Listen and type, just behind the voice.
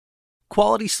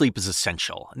Quality sleep is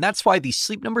essential, and that's why the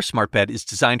Sleep Number Smart Bed is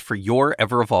designed for your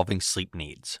ever-evolving sleep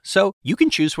needs. So you can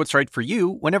choose what's right for you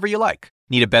whenever you like.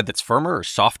 Need a bed that's firmer or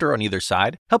softer on either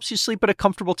side? Helps you sleep at a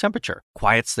comfortable temperature.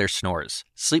 Quiets their snores.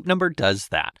 Sleep Number does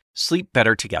that. Sleep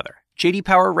better together. J.D.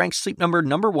 Power ranks Sleep Number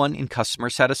 #1 in customer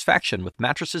satisfaction with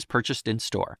mattresses purchased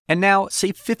in-store. And now,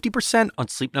 save 50% on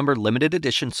Sleep Number limited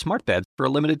edition smart beds for a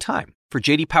limited time. For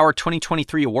J.D. Power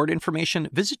 2023 award information,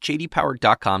 visit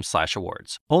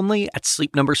jdpower.com/awards. Only at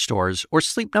Sleep Number stores or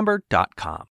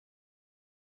sleepnumber.com.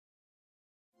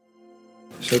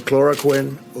 So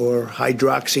chloroquine or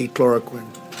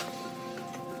hydroxychloroquine.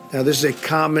 Now, this is a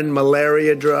common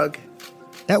malaria drug.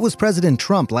 That was President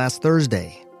Trump last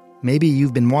Thursday. Maybe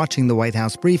you've been watching the White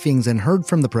House briefings and heard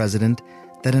from the president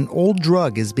that an old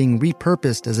drug is being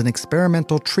repurposed as an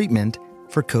experimental treatment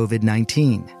for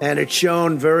COVID-19. And it's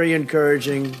shown very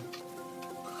encouraging,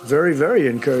 very, very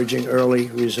encouraging early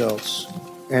results.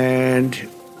 And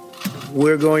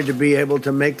we're going to be able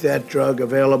to make that drug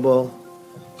available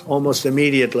almost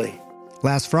immediately.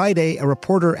 Last Friday, a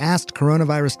reporter asked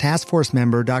coronavirus task force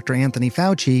member Dr. Anthony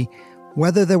Fauci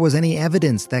whether there was any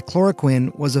evidence that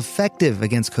chloroquine was effective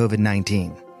against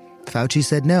COVID-19. Fauci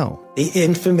said no. The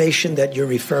information that you're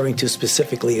referring to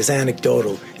specifically is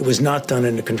anecdotal. It was not done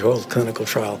in a controlled clinical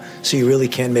trial, so you really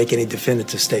can't make any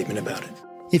definitive statement about it.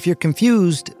 If you're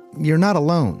confused, you're not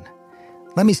alone.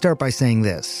 Let me start by saying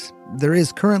this. There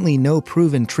is currently no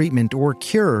proven treatment or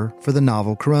cure for the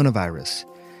novel coronavirus.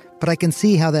 But I can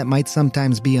see how that might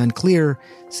sometimes be unclear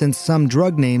since some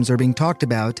drug names are being talked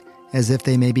about as if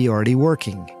they may be already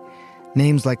working.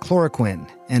 Names like chloroquine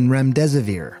and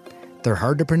remdesivir. They're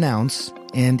hard to pronounce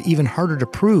and even harder to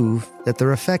prove that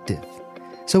they're effective.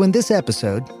 So in this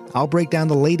episode, I'll break down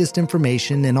the latest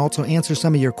information and also answer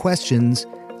some of your questions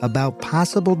about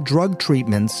possible drug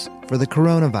treatments for the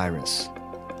coronavirus.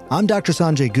 I'm Dr.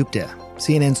 Sanjay Gupta,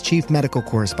 CNN's chief medical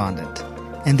correspondent,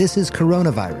 and this is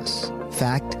Coronavirus,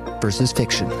 Fact versus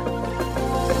Fiction.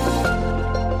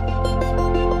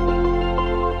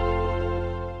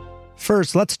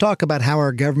 First, let's talk about how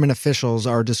our government officials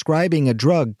are describing a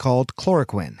drug called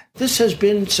chloroquine. This has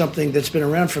been something that's been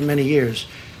around for many years.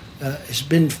 It's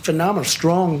been phenomenal,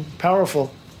 strong,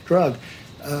 powerful drug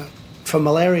for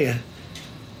malaria.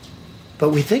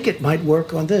 But we think it might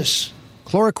work on this.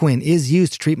 Chloroquine is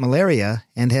used to treat malaria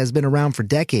and has been around for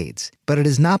decades, but it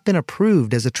has not been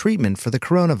approved as a treatment for the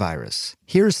coronavirus.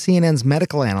 Here's CNN's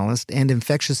medical analyst and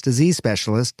infectious disease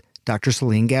specialist, Dr.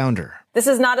 Celine Gounder. This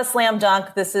is not a slam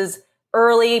dunk. This is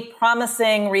early,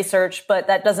 promising research, but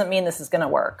that doesn't mean this is going to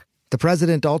work. The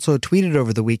president also tweeted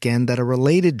over the weekend that a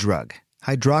related drug,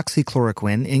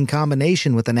 hydroxychloroquine, in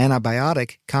combination with an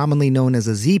antibiotic commonly known as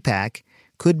a Z-Pak,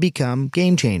 could become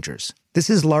game changers. This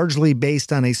is largely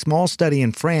based on a small study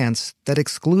in France that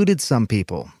excluded some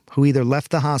people who either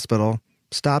left the hospital,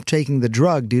 stopped taking the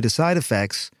drug due to side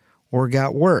effects, or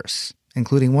got worse,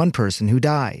 including one person who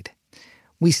died.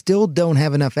 We still don't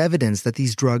have enough evidence that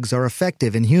these drugs are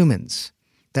effective in humans.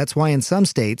 That's why in some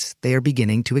states, they are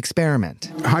beginning to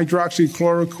experiment.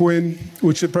 Hydroxychloroquine,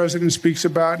 which the president speaks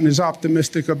about and is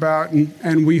optimistic about,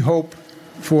 and we hope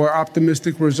for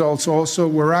optimistic results also.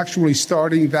 We're actually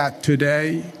starting that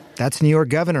today. That's New York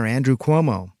Governor Andrew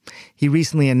Cuomo. He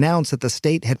recently announced that the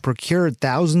state had procured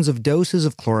thousands of doses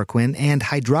of chloroquine and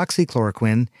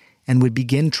hydroxychloroquine and would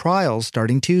begin trials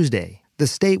starting Tuesday. The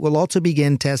state will also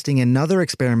begin testing another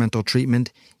experimental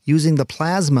treatment using the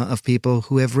plasma of people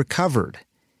who have recovered.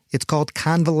 It's called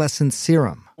convalescent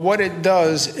serum. What it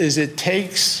does is it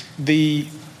takes the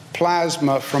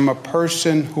plasma from a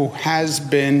person who has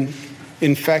been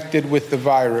infected with the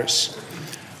virus,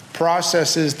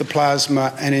 processes the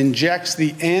plasma, and injects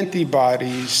the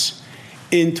antibodies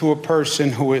into a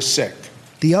person who is sick.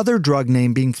 The other drug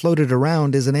name being floated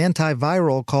around is an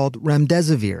antiviral called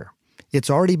remdesivir. It's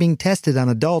already being tested on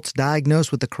adults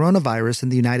diagnosed with the coronavirus in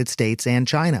the United States and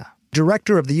China.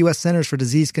 Director of the U.S. Centers for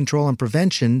Disease Control and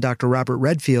Prevention, Dr. Robert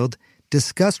Redfield,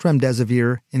 discussed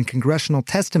remdesivir in congressional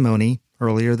testimony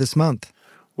earlier this month.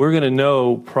 We're going to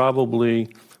know probably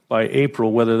by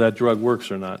April whether that drug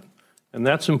works or not. And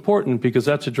that's important because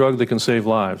that's a drug that can save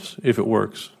lives if it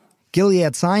works.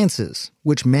 Gilead Sciences,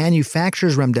 which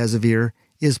manufactures remdesivir,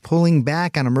 is pulling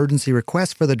back on emergency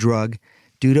requests for the drug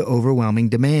due to overwhelming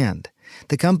demand.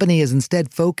 The company is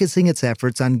instead focusing its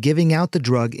efforts on giving out the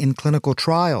drug in clinical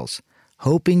trials,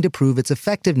 hoping to prove its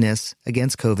effectiveness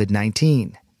against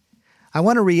COVID-19. I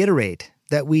want to reiterate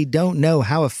that we don't know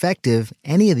how effective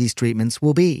any of these treatments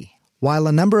will be. While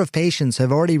a number of patients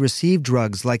have already received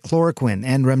drugs like chloroquine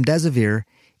and remdesivir,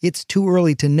 it's too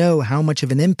early to know how much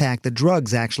of an impact the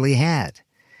drugs actually had.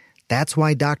 That's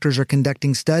why doctors are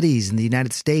conducting studies in the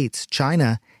United States,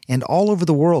 China, and all over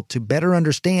the world to better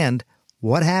understand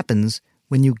what happens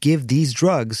when you give these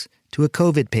drugs to a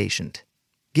COVID patient.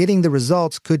 Getting the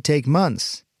results could take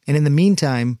months, and in the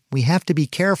meantime, we have to be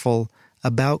careful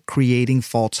about creating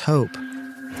false hope.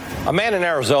 A man in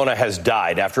Arizona has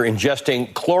died after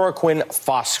ingesting chloroquine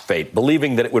phosphate,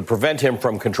 believing that it would prevent him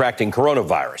from contracting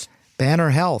coronavirus.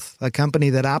 Banner Health, a company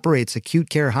that operates acute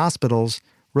care hospitals,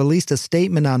 released a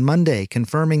statement on Monday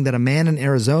confirming that a man in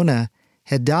Arizona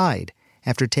had died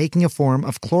after taking a form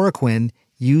of chloroquine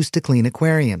used to clean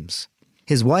aquariums.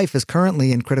 His wife is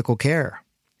currently in critical care.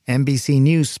 NBC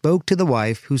News spoke to the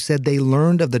wife, who said they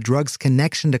learned of the drug's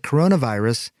connection to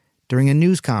coronavirus during a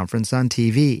news conference on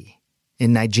TV.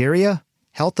 In Nigeria,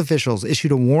 health officials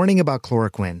issued a warning about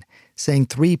chloroquine, saying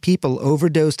 3 people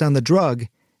overdosed on the drug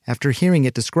after hearing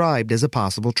it described as a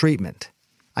possible treatment.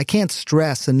 I can't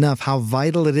stress enough how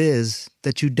vital it is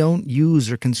that you don't use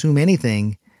or consume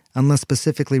anything unless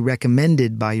specifically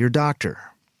recommended by your doctor.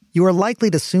 You are likely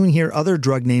to soon hear other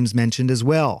drug names mentioned as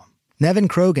well. Nevin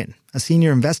Krogan, a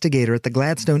senior investigator at the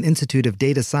Gladstone Institute of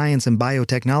Data Science and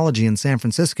Biotechnology in San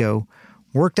Francisco,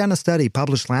 worked on a study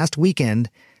published last weekend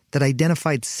that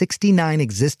identified 69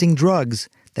 existing drugs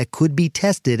that could be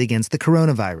tested against the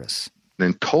coronavirus.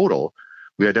 In total,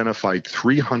 we identified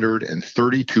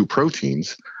 332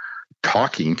 proteins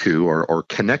talking to or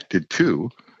connected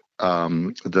to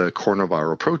the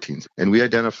coronavirus proteins. And we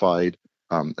identified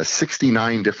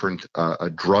 69 different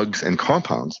drugs and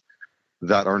compounds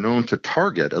that are known to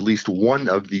target at least one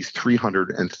of these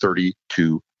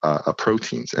 332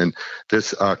 proteins. And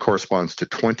this corresponds to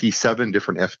 27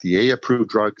 different FDA-approved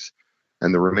drugs,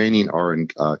 and the remaining are in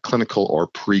clinical or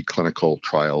preclinical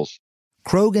trials.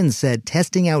 Krogan said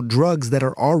testing out drugs that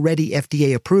are already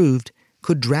FDA-approved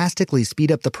could drastically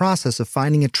speed up the process of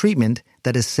finding a treatment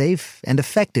that is safe and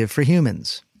effective for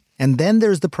humans. And then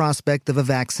there's the prospect of a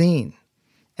vaccine.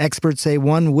 Experts say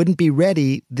one wouldn't be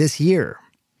ready this year.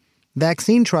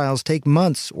 Vaccine trials take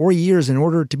months or years in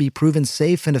order to be proven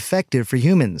safe and effective for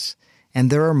humans,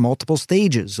 and there are multiple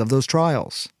stages of those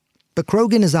trials. But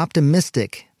Krogan is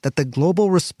optimistic that the global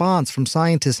response from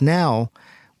scientists now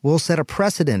will set a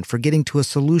precedent for getting to a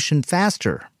solution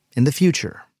faster in the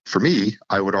future. For me,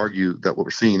 I would argue that what we're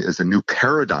seeing is a new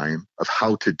paradigm of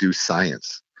how to do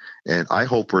science. And I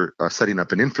hope we're setting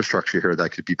up an infrastructure here that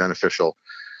could be beneficial,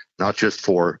 not just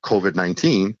for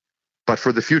COVID-19, but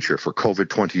for the future, for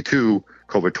COVID-22,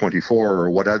 COVID-24,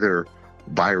 or what other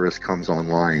virus comes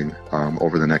online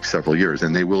over the next several years,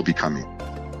 and they will be coming.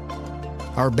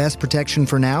 Our best protection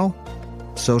for now?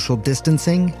 Social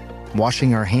distancing,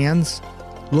 washing our hands,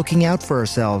 looking out for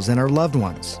ourselves and our loved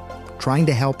ones, trying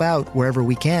to help out wherever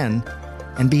we can,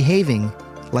 and behaving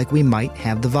like we might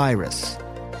have the virus.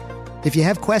 If you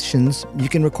have questions, you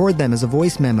can record them as a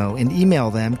voice memo and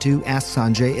email them to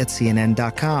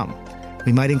asksanjay@cnn.com.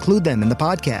 We might include them in the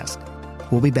podcast.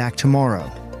 We'll be back tomorrow.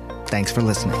 Thanks for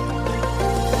listening.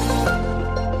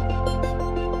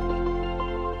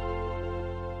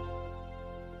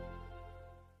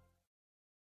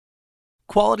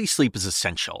 Quality sleep is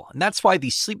essential, and that's why the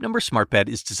Sleep Number Smart Bed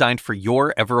is designed for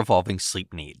your ever-evolving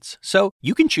sleep needs. So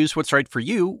you can choose what's right for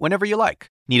you whenever you like.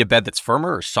 Need a bed that's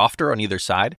firmer or softer on either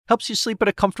side? Helps you sleep at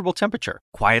a comfortable temperature.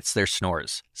 Quiets their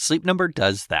snores. Sleep Number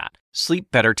does that. Sleep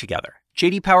better together.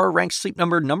 J.D. Power ranks Sleep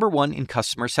Number #1 in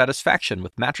customer satisfaction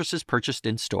with mattresses purchased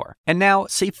in-store. And now,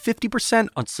 save 50%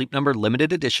 on Sleep Number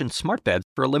limited edition smart beds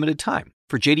for a limited time.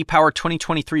 For J.D. Power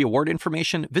 2023 award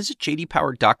information, visit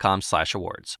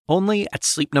jdpower.com/awards. Only at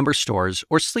Sleep Number stores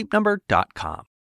or sleepnumber.com.